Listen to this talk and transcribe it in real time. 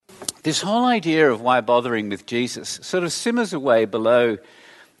This whole idea of why bothering with Jesus sort of simmers away below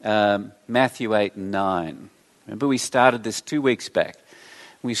Matthew 8 and 9. Remember, we started this 2 weeks back.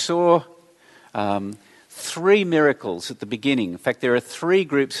 We saw 3 miracles at the beginning. In fact, there are 3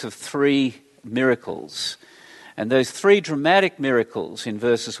 groups of 3 miracles. And those 3 dramatic miracles in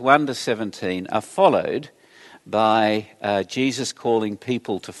verses 1 to 17 are followed by Jesus calling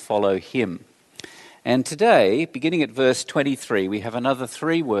people to follow him. And today, beginning at verse 23, we have another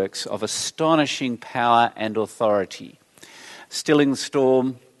 3 works of astonishing power and authority. Stilling the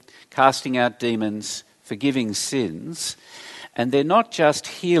storm, casting out demons, forgiving sins. And they're not just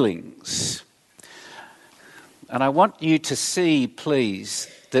healings. And I want you to see, please,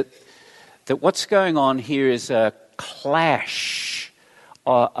 that what's going on here is a clash,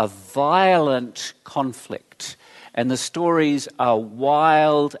 or a violent conflict. And the stories are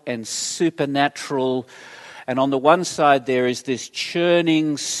wild and supernatural. And on the one side there is this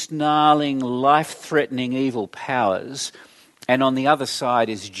churning, snarling, life-threatening evil powers. And on the other side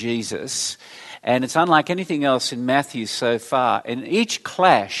is Jesus. And it's unlike anything else in Matthew so far. In each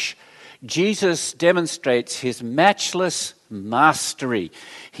clash, Jesus demonstrates his matchless mastery.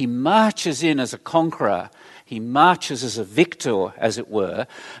 He marches in as a conqueror. He marches as a victor, as it were,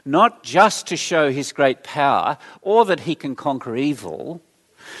 not just to show his great power or that he can conquer evil,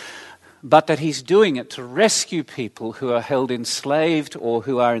 but that he's doing it to rescue people who are held enslaved or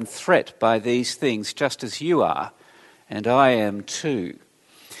who are in threat by these things, just as you are, and I am too.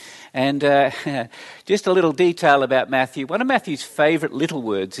 And just a little detail about Matthew. One of Matthew's favourite little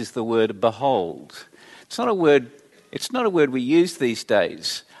words is the word behold. It's not a word we use these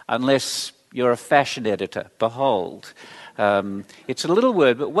days, unless you're a fashion editor. Behold. It's a little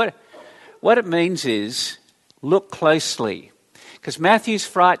word, but what it means is look closely. Because Matthew's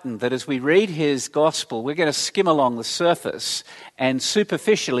frightened that as we read his gospel, we're going to skim along the surface and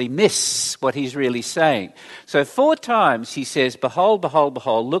superficially miss what he's really saying. So 4 times he says, behold, behold,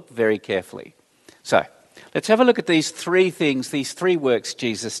 behold, look very carefully. So let's have a look at these 3 things, these 3 works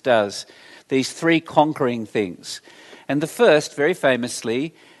Jesus does, these 3 conquering things. And the first, very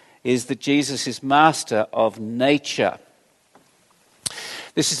famously, is that Jesus is master of nature.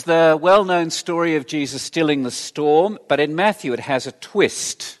 This is the well-known story of Jesus stilling the storm, but in Matthew it has a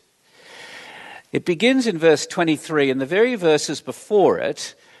twist. It begins in verse 23, and the very verses before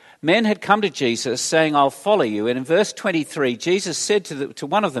it, men had come to Jesus saying, I'll follow you. And in verse 23, Jesus said to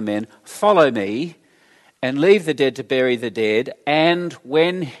one of the men, follow me, and leave the dead to bury the dead. And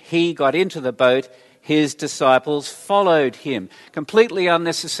when he got into the boat, his disciples followed him. Completely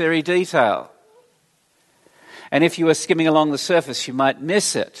unnecessary detail. And if you were skimming along the surface, you might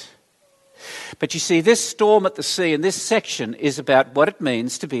miss it. But you see, this storm at the sea in this section is about what it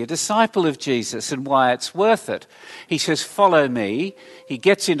means to be a disciple of Jesus and why it's worth it. He says, follow me. He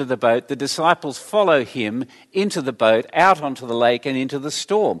gets into the boat. The disciples follow him into the boat, out onto the lake and into the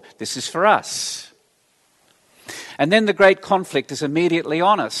storm. This is for us. And then the great conflict is immediately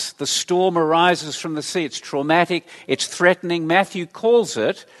on us. The storm arises from the sea. It's traumatic. It's threatening. Matthew calls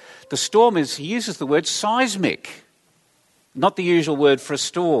it, the storm is, he uses the word seismic, not the usual word for a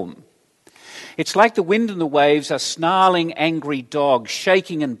storm. It's like the wind and the waves are snarling, angry dogs,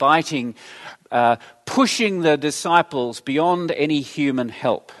 shaking and biting, pushing the disciples beyond any human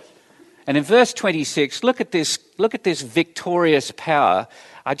help. And in verse 26, look at this victorious power.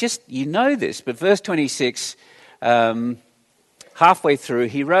 You know this, but verse 26, halfway through,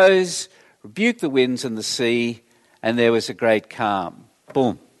 he rose, rebuked the winds and the sea, and there was a great calm.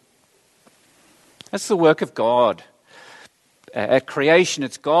 Boom. That's the work of God. At creation,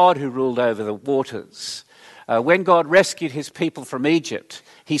 it's God who ruled over the waters. When God rescued his people from Egypt,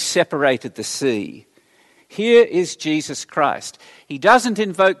 he separated the sea. Here is Jesus Christ. He doesn't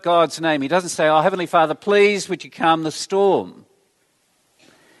invoke God's name. He doesn't say, oh, Heavenly Father, please, would you calm the storm?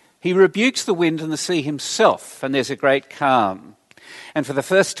 He rebukes the wind and the sea himself, and there's a great calm. And for the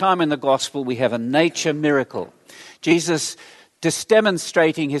first time in the gospel, we have a nature miracle. Jesus just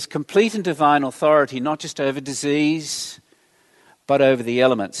demonstrating his complete and divine authority, not just over disease, but over the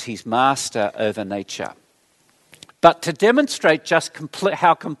elements. He's master over nature. But to demonstrate just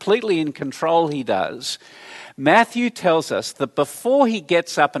how completely in control he does, Matthew tells us that before he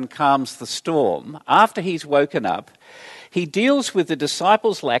gets up and calms the storm, after he's woken up, he deals with the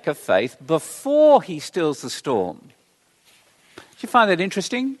disciples' lack of faith before he stills the storm. Do you find that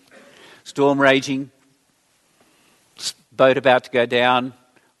interesting? Storm raging, boat about to go down,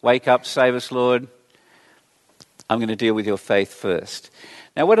 wake up, save us, Lord. I'm going to deal with your faith first.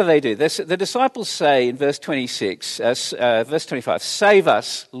 Now, what do? The disciples say in verse 26, verse 25, save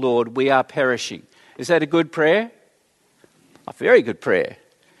us, Lord, we are perishing. Is that a good prayer? A very good prayer.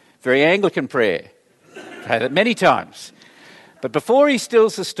 Very Anglican prayer. Pray that many times. But before he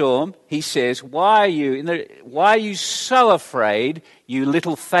stills the storm, he says, why are you so afraid, you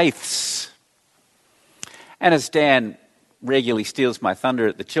little faiths? And as Dan regularly steals my thunder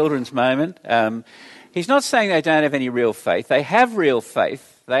at the children's moment, he's not saying they don't have any real faith. They have real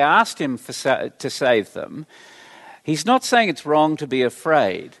faith. They asked him to save them. He's not saying it's wrong to be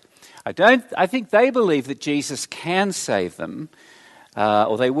afraid. I think they believe that Jesus can save them,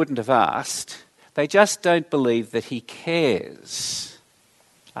 or they wouldn't have asked. They just don't believe that he cares.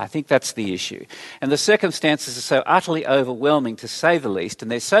 I think that's the issue. And the circumstances are so utterly overwhelming, to say the least,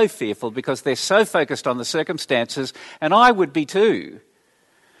 and they're so fearful because they're so focused on the circumstances, and I would be too.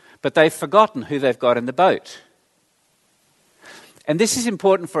 But they've forgotten who they've got in the boat. And this is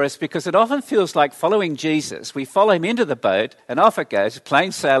important for us because it often feels like following Jesus. We follow him into the boat and off it goes,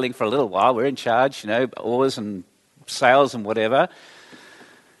 plain sailing for a little while. We're in charge, oars and sails and whatever.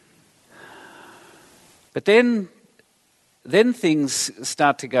 But then things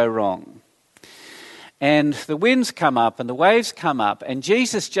start to go wrong. And the winds come up and the waves come up and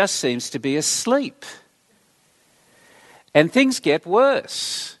Jesus just seems to be asleep. And things get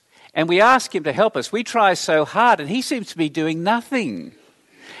worse. And we ask him to help us. We try so hard and he seems to be doing nothing.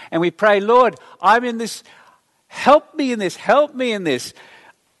 And we pray, Lord, I'm in this. Help me in this. Help me in this.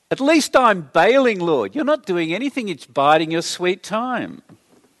 At least I'm bailing, Lord. You're not doing anything. It's biding your sweet time.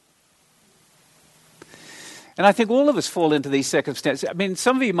 And I think all of us fall into these circumstances. I mean,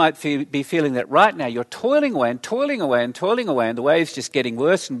 some of you might be feeling that right now. You're toiling away and toiling away and toiling away, and the wave's just getting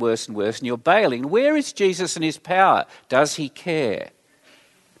worse and worse and worse, and you're bailing. Where is Jesus and his power? Does he care?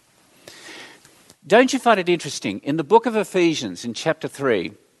 Don't you find it interesting? In the book of Ephesians, in chapter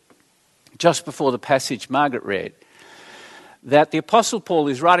 3, just before the passage Margaret read, that the Apostle Paul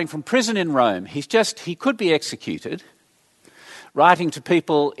is writing from prison in Rome. He could be executed, writing to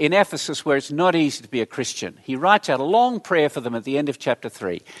people in Ephesus where it's not easy to be a Christian. He writes out a long prayer for them at the end of chapter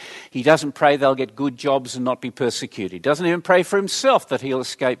 3. He doesn't pray they'll get good jobs and not be persecuted. He doesn't even pray for himself that he'll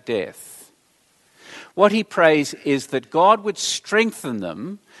escape death. What he prays is that God would strengthen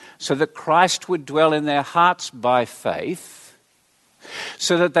them so that Christ would dwell in their hearts by faith,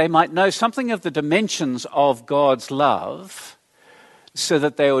 so that they might know something of the dimensions of God's love, so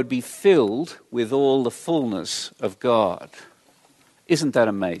that they would be filled with all the fullness of God. Isn't that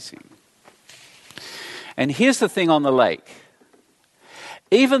amazing? And here's the thing on the lake.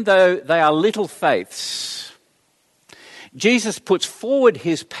 Even though they are little faiths, Jesus puts forward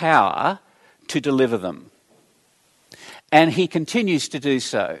his power to deliver them. And he continues to do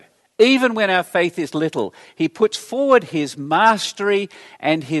so. Even when our faith is little, he puts forward his mastery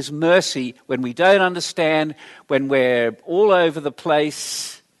and his mercy when we don't understand, when we're all over the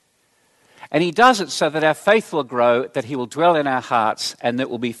place. And he does it so that our faith will grow, that he will dwell in our hearts, and that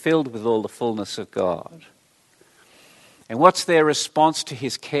we'll be filled with all the fullness of God. And what's their response to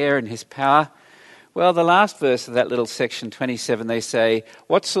his care and his power? Well, the last verse of that little section, 27, they say,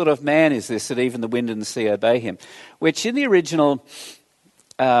 what sort of man is this that even the wind and the sea obey him? Which in the original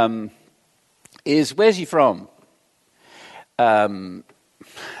is, where's he from? And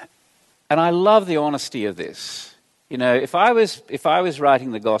I love the honesty of this. If I was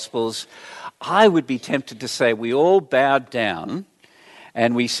writing the Gospels, I would be tempted to say we all bowed down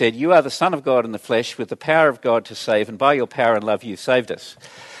and we said, you are the Son of God in the flesh with the power of God to save, and by your power and love you saved us.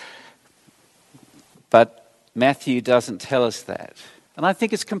 But Matthew doesn't tell us that. And I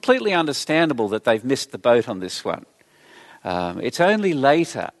think it's completely understandable that they've missed the boat on this one. It's only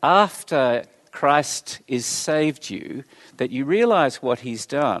later, after Christ is saved you, that you realize what he's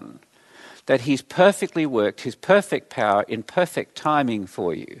done, that he's perfectly worked his perfect power in perfect timing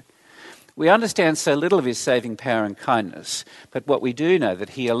for you. We understand so little of his saving power and kindness, but what we do know,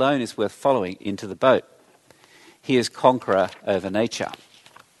 that he alone is worth following into the boat. He is conqueror over nature.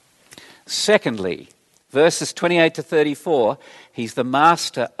 Secondly, verses 28 to 34, he's the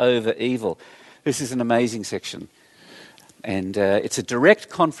master over evil. This is an amazing section. And it's a direct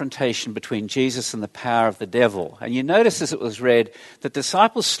confrontation between Jesus and the power of the devil. And you notice as it was read, the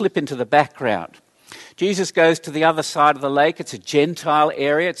disciples slip into the background. Jesus goes to the other side of the lake. It's a Gentile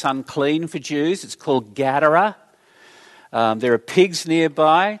area. It's unclean for Jews. It's called Gadara. There are pigs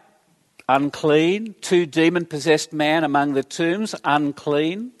nearby, unclean. 2 demon-possessed men among the tombs,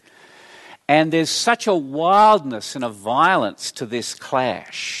 unclean. And there's such a wildness and a violence to this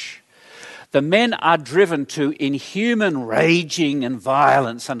clash. The men are driven to inhuman raging and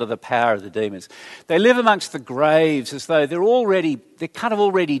violence under the power of the demons. They live amongst the graves as though they're kind of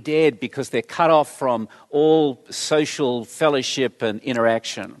already dead, because they're cut off from all social fellowship and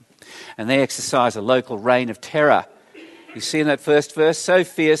interaction. And they exercise a local reign of terror You see in that first verse, so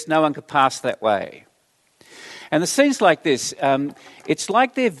fierce no one could pass that way. And the scene's like this. It's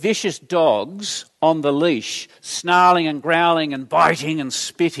like they're vicious dogs on the leash, snarling and growling and biting and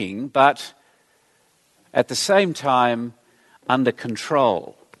spitting, but at the same time under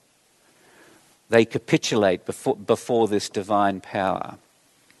control. They capitulate before this divine power.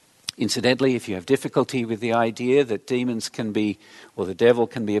 Incidentally, if you have difficulty with the idea that demons can be, or the devil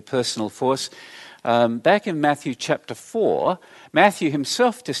can be a personal force, back in Matthew chapter 4, Matthew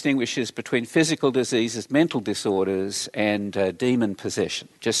himself distinguishes between physical diseases, mental disorders, and demon possession.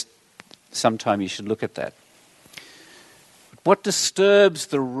 Just sometime you should look at that. What disturbs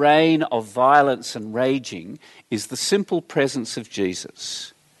the reign of violence and raging is the simple presence of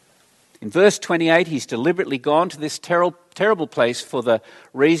Jesus. In verse 28, he's deliberately gone to this terrible place for the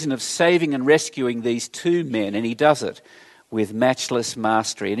reason of saving and rescuing these two men, and he does it with matchless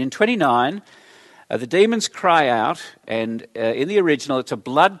mastery. And in 29, the demons cry out, and in the original it's a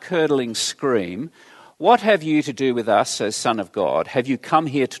blood-curdling scream, "What have you to do with us, O Son of God? Have you come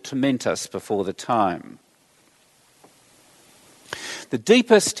here to torment us before the time?" The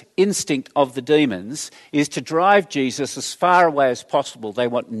deepest instinct of the demons is to drive Jesus as far away as possible. They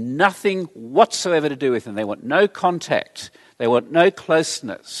want nothing whatsoever to do with him. They want no contact. They want no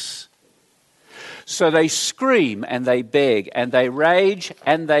closeness. So they scream and they beg and they rage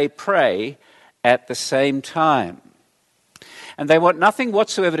and they pray at the same time. And they want nothing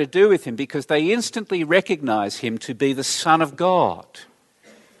whatsoever to do with him because they instantly recognize him to be the Son of God,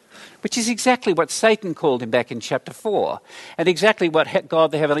 which is exactly what Satan called him back in chapter 4, and exactly what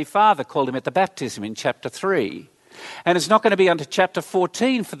God the Heavenly Father called him at the baptism in chapter 3. And it's not going to be until chapter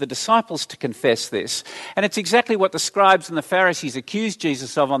 14 for the disciples to confess this. And it's exactly what the scribes and the Pharisees accused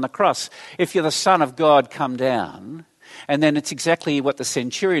Jesus of on the cross. If you're the Son of God, come down. And then it's exactly what the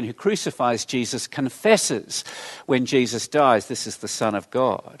centurion who crucifies Jesus confesses when Jesus dies. This is the Son of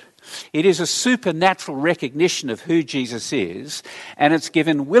God. It is a supernatural recognition of who Jesus is, and it's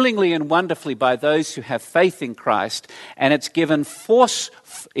given willingly and wonderfully by those who have faith in Christ, and it's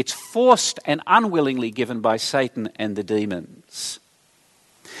forced and unwillingly given by Satan and the demons.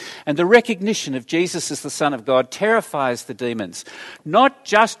 And the recognition of Jesus as the Son of God terrifies the demons, not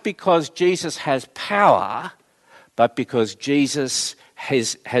just because Jesus has power, but because Jesus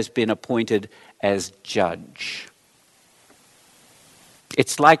has been appointed as judge.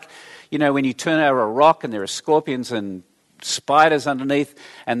 It's like, when you turn over a rock and there are scorpions and spiders underneath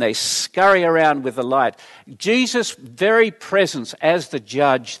and they scurry around with the light. Jesus' very presence as the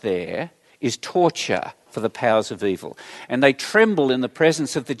judge there is torture for the powers of evil. And they tremble in the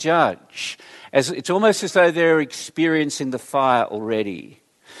presence of the judge. It's almost as though they're experiencing the fire already,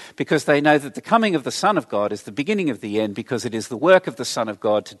 because they know that the coming of the Son of God is the beginning of the end, because it is the work of the Son of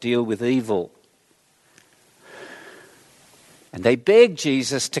God to deal with evil. And they beg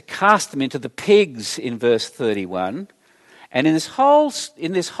Jesus to cast them into the pigs in verse 31. And in this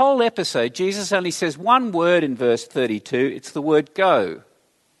whole episode, Jesus only says one word in verse 32. It's the word go.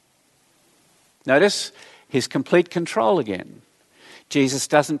 Notice his complete control again. Jesus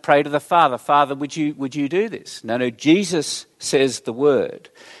doesn't pray to the Father, "Father, would you do this?" No, Jesus says the word.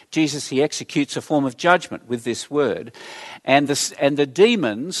 Jesus, he executes a form of judgment with this word. And the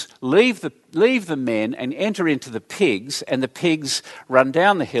demons leave the men and enter into the pigs, and the pigs run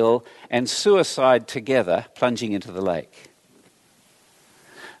down the hill and suicide together, plunging into the lake.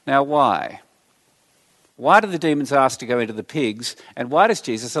 Now why? Why do the demons ask to go into the pigs, and why does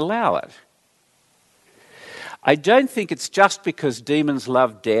Jesus allow it? I don't think it's just because demons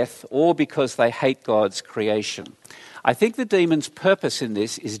love death or because they hate God's creation. I think the demons' purpose in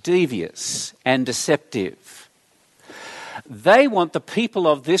this is devious and deceptive. They want the people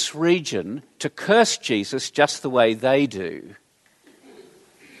of this region to curse Jesus just the way they do.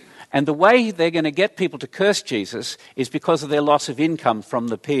 And the way they're going to get people to curse Jesus is because of their loss of income from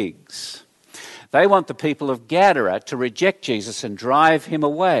the pigs. They want the people of Gadara to reject Jesus and drive him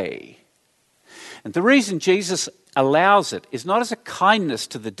away. And the reason Jesus allows it is not as a kindness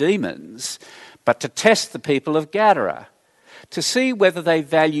to the demons, but to test the people of Gadara, to see whether they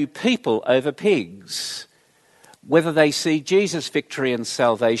value people over pigs, whether they see Jesus' victory and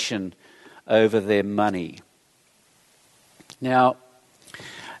salvation over their money. Now,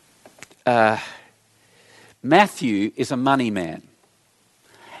 Matthew is a money man,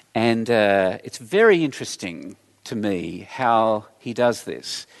 and it's very interesting to me how he does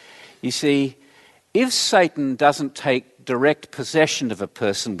this. You see, if Satan doesn't take direct possession of a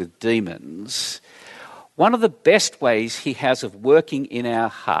person with demons, one of the best ways he has of working in our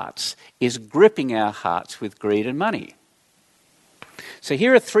hearts is gripping our hearts with greed and money. So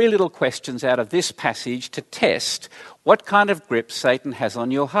here are 3 little questions out of this passage to test what kind of grip Satan has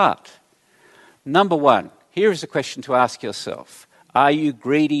on your heart. Number 1, here is a question to ask yourself. Are you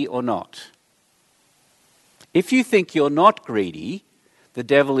greedy or not? If you think you're not greedy, the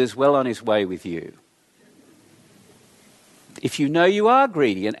devil is well on his way with you. If you know you are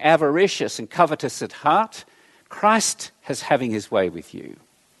greedy and avaricious and covetous at heart, Christ is having his way with you.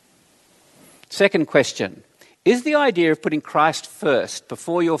 Second question, is the idea of putting Christ first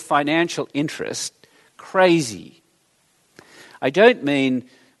before your financial interest crazy? I don't mean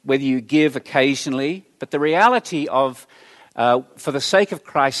whether you give occasionally, but the reality of, for the sake of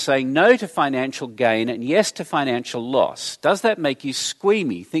Christ, saying no to financial gain and yes to financial loss. Does that make you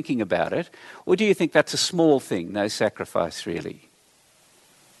squeamy thinking about it? Or do you think that's a small thing, no sacrifice really?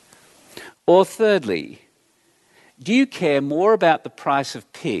 Or thirdly, do you care more about the price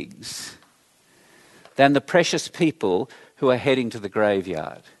of pigs than the precious people who are heading to the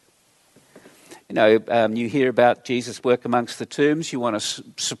graveyard? You know, you hear about Jesus' work amongst the tombs. You want to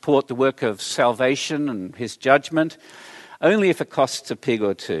support the work of salvation and his judgment, only if it costs a pig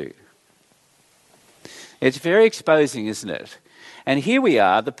or two. It's very exposing, isn't it? And here we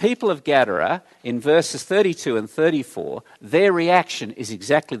are, the people of Gadara, in verses 32 and 34, their reaction is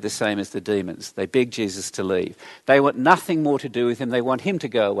exactly the same as the demons. They beg Jesus to leave. They want nothing more to do with him. They want him to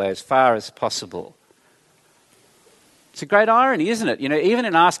go away as far as possible. It's a great irony, isn't it? You know, even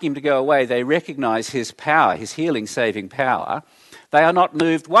in asking him to go away, they recognize his power, his healing, saving power. They are not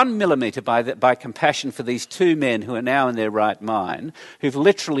moved 1 millimetre by compassion for these 2 men who are now in their right mind, who've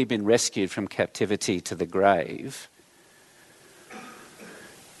literally been rescued from captivity to the grave.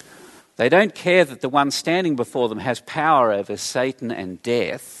 They don't care that the one standing before them has power over Satan and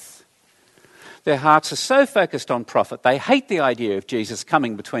death. Their hearts are so focused on profit, they hate the idea of Jesus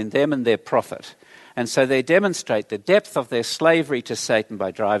coming between them and their profit. And so they demonstrate the depth of their slavery to Satan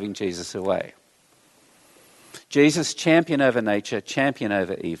by driving Jesus away. Jesus, champion over nature, champion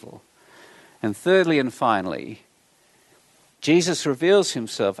over evil. And thirdly and finally, Jesus reveals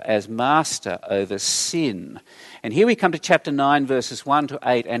himself as master over sin. And here we come to chapter 9, verses 1 to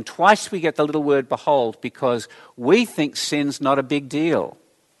 8, and twice we get the little word behold, because we think sin's not a big deal.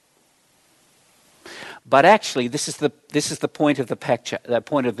 But actually, this is the point of the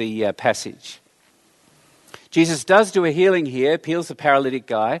passage. Jesus does do a healing here, heals the paralytic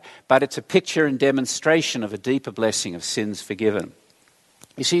guy, but it's a picture and demonstration of a deeper blessing of sins forgiven.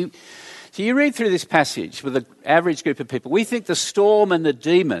 You see, so you read through this passage with an average group of people. We think the storm and the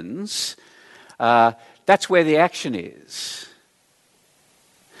demons, that's where the action is.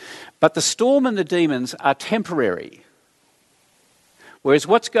 But the storm and the demons are temporary. Whereas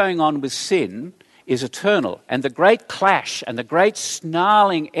what's going on with sin is eternal. And the great clash and the great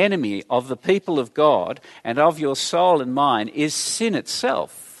snarling enemy of the people of God and of your soul and mine is sin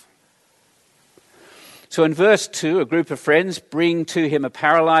itself. So in verse 2, a group of friends bring to him a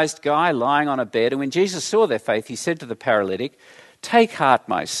paralyzed guy lying on a bed. And when Jesus saw their faith, he said to the paralytic, "Take heart,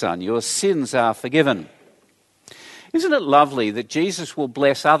 my son, your sins are forgiven." Isn't it lovely that Jesus will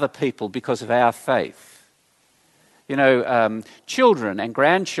bless other people because of our faith? You know, children and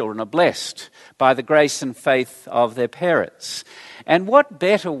grandchildren are blessed by the grace and faith of their parents. And what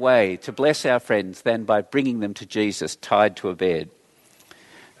better way to bless our friends than by bringing them to Jesus tied to a bed?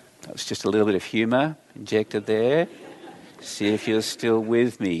 That was just a little bit of humour injected there. See if you're still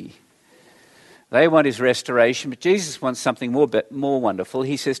with me. They want his restoration, but Jesus wants something more wonderful.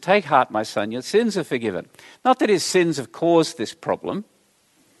 He says, "Take heart, my son, your sins are forgiven." Not that his sins have caused this problem,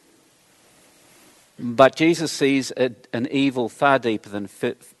 but Jesus sees an evil far deeper than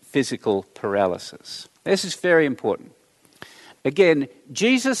physical paralysis. This is very important. Again,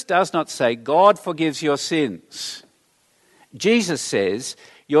 Jesus does not say, "God forgives your sins." Jesus says,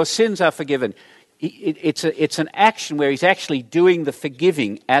 "Your sins are forgiven." It's an action where he's actually doing the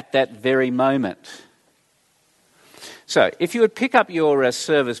forgiving at that very moment. So, if you would pick up your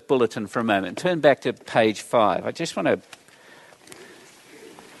service bulletin for a moment, turn back to page 5. I just want to...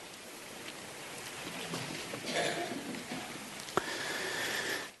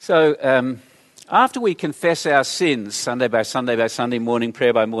 So, after we confess our sins, Sunday by Sunday by Sunday, morning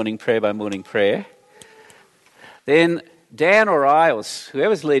prayer by morning prayer by morning prayer, then Dan or I, or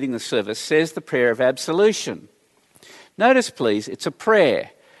whoever's leading the service, says the prayer of absolution. Notice, please, it's a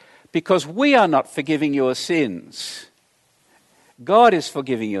prayer, because we are not forgiving your sins. God is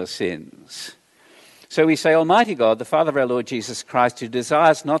forgiving your sins. So we say, "Almighty God, the Father of our Lord Jesus Christ, who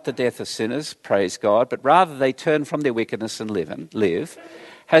desires not the death of sinners, praise God, but rather they turn from their wickedness and live,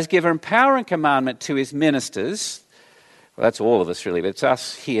 has given power and commandment to his ministers," well, that's all of us really, but it's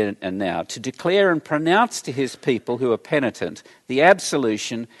us here and now, to declare and pronounce to his people who are penitent the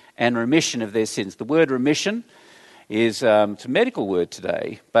absolution and remission of their sins. The word remission is it's a medical word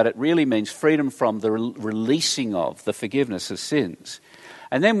today, but it really means freedom from the releasing of, the forgiveness of sins.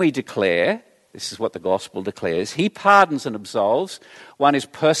 And then we declare, this is what the gospel declares, he pardons and absolves. One is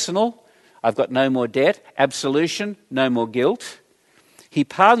personal, I've got no more debt. Absolution, no more guilt. He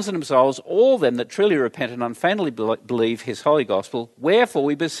pardons and absolves all them that truly repent and unfeignedly believe his holy gospel. Wherefore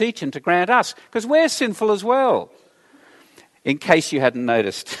we beseech him to grant us, because we're sinful as well, in case you hadn't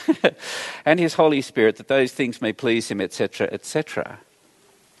noticed, and his Holy Spirit, that those things may please him, etc., etc.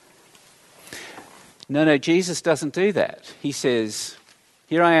 No, Jesus doesn't do that. He says,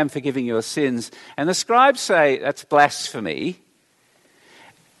 here I am forgiving your sins. And the scribes say, that's blasphemy.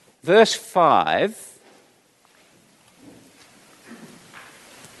 Verse 5...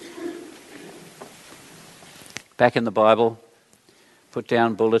 back in the Bible, put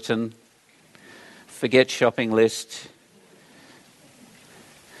down bulletin, forget shopping list.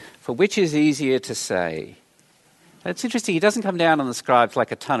 For which is easier to say? It's interesting, he doesn't come down on the scribes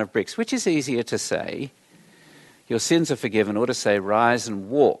like a ton of bricks. Which is easier to say, your sins are forgiven, or to say, rise and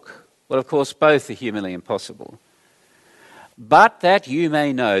walk? Well, of course, both are humanly impossible. But that you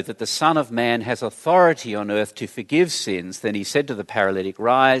may know that the Son of Man has authority on earth to forgive sins, then he said to the paralytic,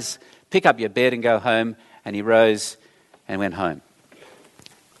 rise, pick up your bed and go home. And he rose and went home.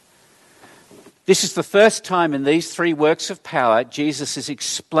 This is the first time in these three works of power Jesus is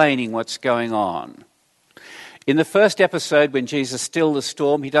explaining what's going on. In the first episode, when Jesus stilled the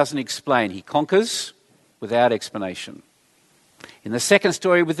storm, he doesn't explain. He conquers without explanation. In the second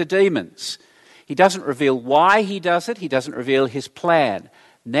story with the demons, he doesn't reveal why he does it. He doesn't reveal his plan.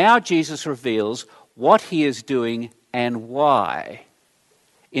 Now Jesus reveals what he is doing and why.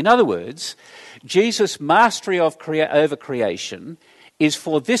 In other words, Jesus' mastery over creation is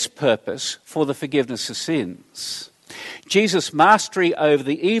for this purpose, for the forgiveness of sins. Jesus' mastery over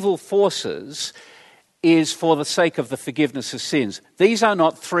the evil forces is for the sake of the forgiveness of sins. These are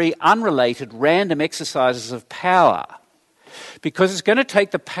not three unrelated random exercises of power, because it's going to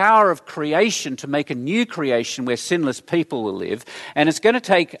take the power of creation to make a new creation where sinless people will live, and it's going to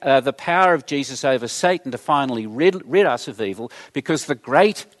take the power of Jesus over Satan to finally rid us of evil, because the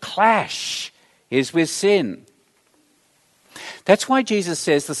great clash is with sin. That's why Jesus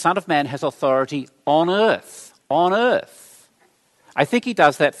says the Son of Man has authority on earth. On earth. I think he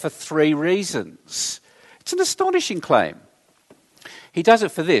does that for three reasons. It's an astonishing claim. He does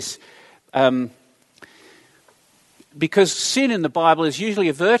it for this. Because sin in the Bible is usually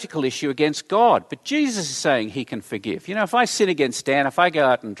a vertical issue against God. But Jesus is saying he can forgive. You know, if I sin against Dan, if I go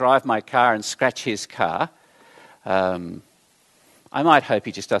out and drive my car and scratch his car, I might hope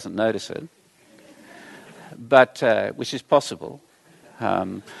he just doesn't notice it. But which is possible.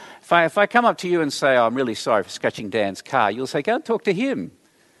 If I come up to you and say, oh, I'm really sorry for scratching Dan's car, you'll say, go and talk to him.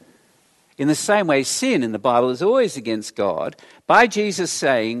 In the same way, sin in the Bible is always against God. By Jesus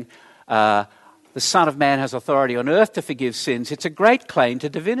saying, the Son of Man has authority on earth to forgive sins, it's a great claim to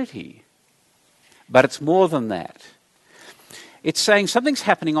divinity. But it's more than that. It's saying something's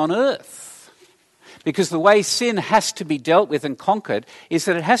happening on earth. Because the way sin has to be dealt with and conquered is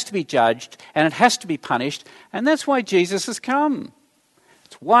that it has to be judged and it has to be punished, and that's why Jesus has come.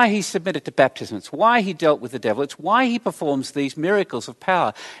 It's why he submitted to baptism. It's why he dealt with the devil. It's why he performs these miracles of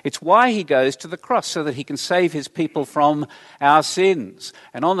power. It's why he goes to the cross, so that he can save his people from our sins.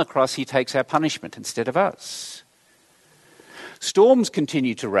 And on the cross, he takes our punishment instead of us. Storms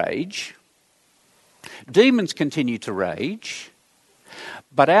continue to rage. Demons continue to rage.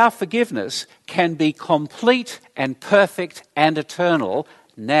 But our forgiveness can be complete and perfect and eternal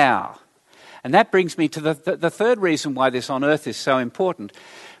now. And that brings me to the third reason why this on earth is so important.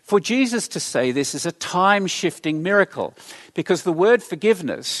 For Jesus to say this is a time-shifting miracle, because the word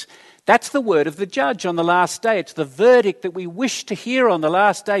forgiveness, that's the word of the judge on the last day. It's the verdict that we wish to hear on the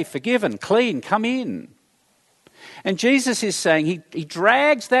last day. Forgiven, clean, come in. And Jesus is saying, he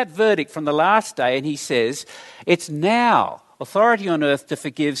drags that verdict from the last day and he says, it's now. Authority on earth to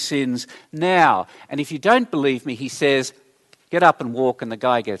forgive sins now. And if you don't believe me, he says, get up and walk, and the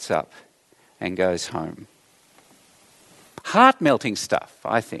guy gets up and goes home. Heart-melting stuff,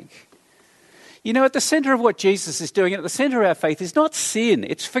 I think. You know, at the centre of what Jesus is doing, at the centre of our faith, is not sin.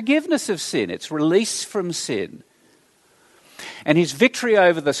 It's forgiveness of sin. It's release from sin. And his victory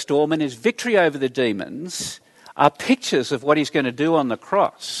over the storm and his victory over the demons are pictures of what he's going to do on the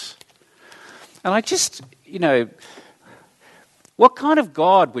cross. And I just, what kind of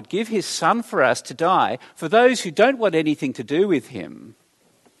God would give his son for us to die for those who don't want anything to do with him,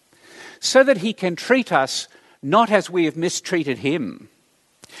 so that he can treat us not as we have mistreated him,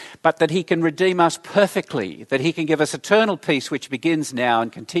 but that he can redeem us perfectly, that he can give us eternal peace which begins now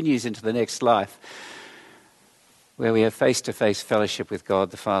and continues into the next life, where we have face-to-face fellowship with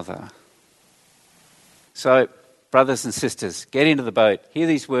God the Father. So, brothers and sisters, get into the boat. Hear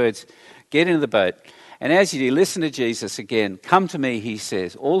these words. Get into the boat. And as you do, listen to Jesus again. Come to me, he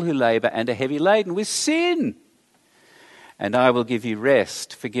says, all who labour and are heavy laden with sin, and I will give you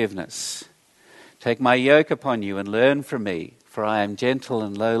rest, forgiveness. Take my yoke upon you and learn from me, for I am gentle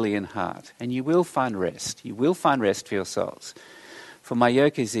and lowly in heart, and you will find rest. You will find rest for your souls. For my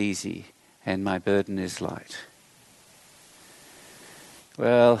yoke is easy and my burden is light.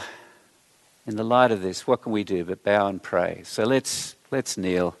 Well, in the light of this, what can we do but bow and pray? So let's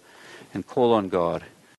kneel and call on God